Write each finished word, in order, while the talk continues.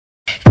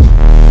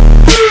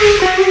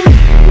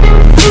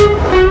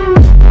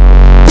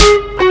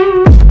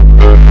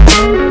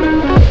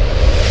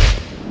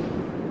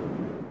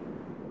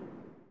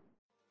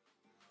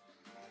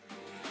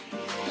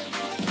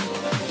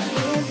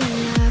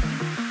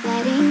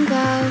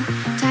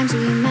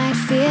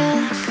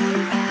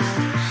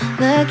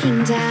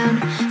looking down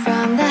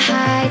from the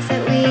heights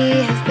that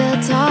we have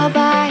built all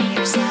by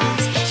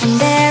ourselves. And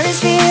there is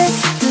fear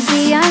of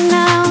the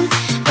unknown,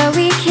 but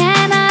we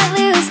cannot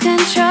lose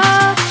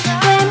control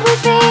when we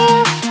feel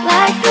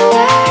like the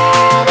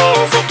world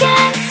is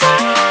against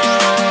us.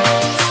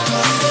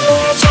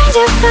 We're trying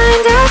to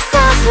find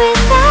ourselves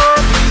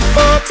without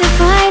the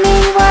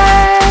defining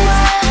words.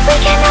 We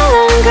can no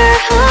longer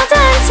hold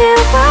on to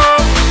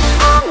what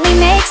only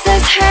makes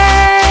us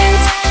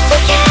hurt. We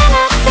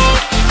cannot sink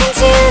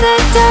into the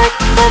dark.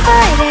 The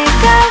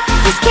vertigo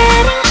is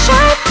getting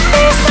sharp.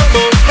 There's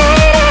something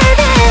greater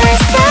than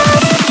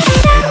ourselves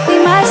that we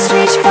must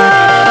reach for.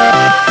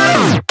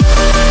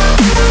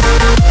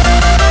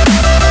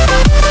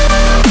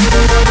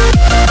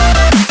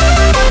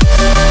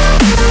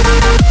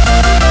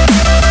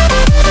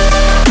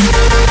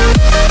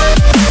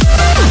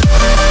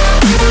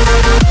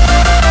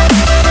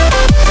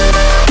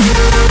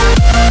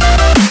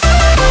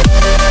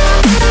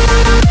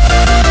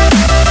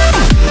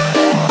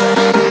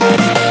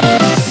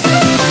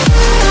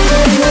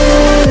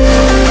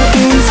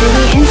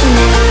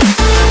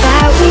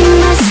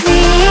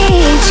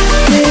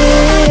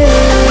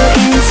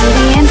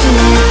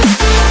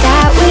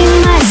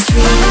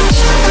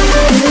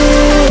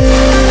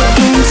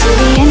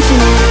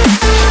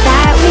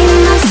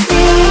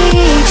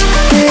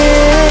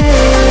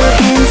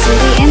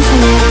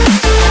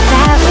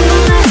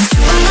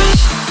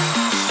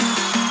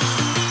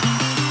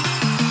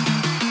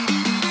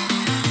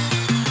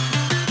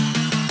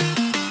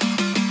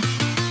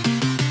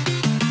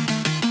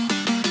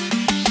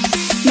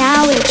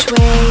 Now which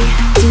way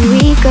do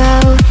we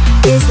go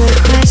is the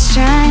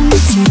question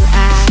to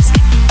ask.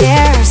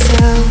 There are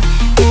so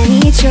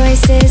many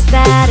choices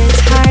that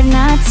it's hard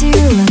not to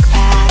look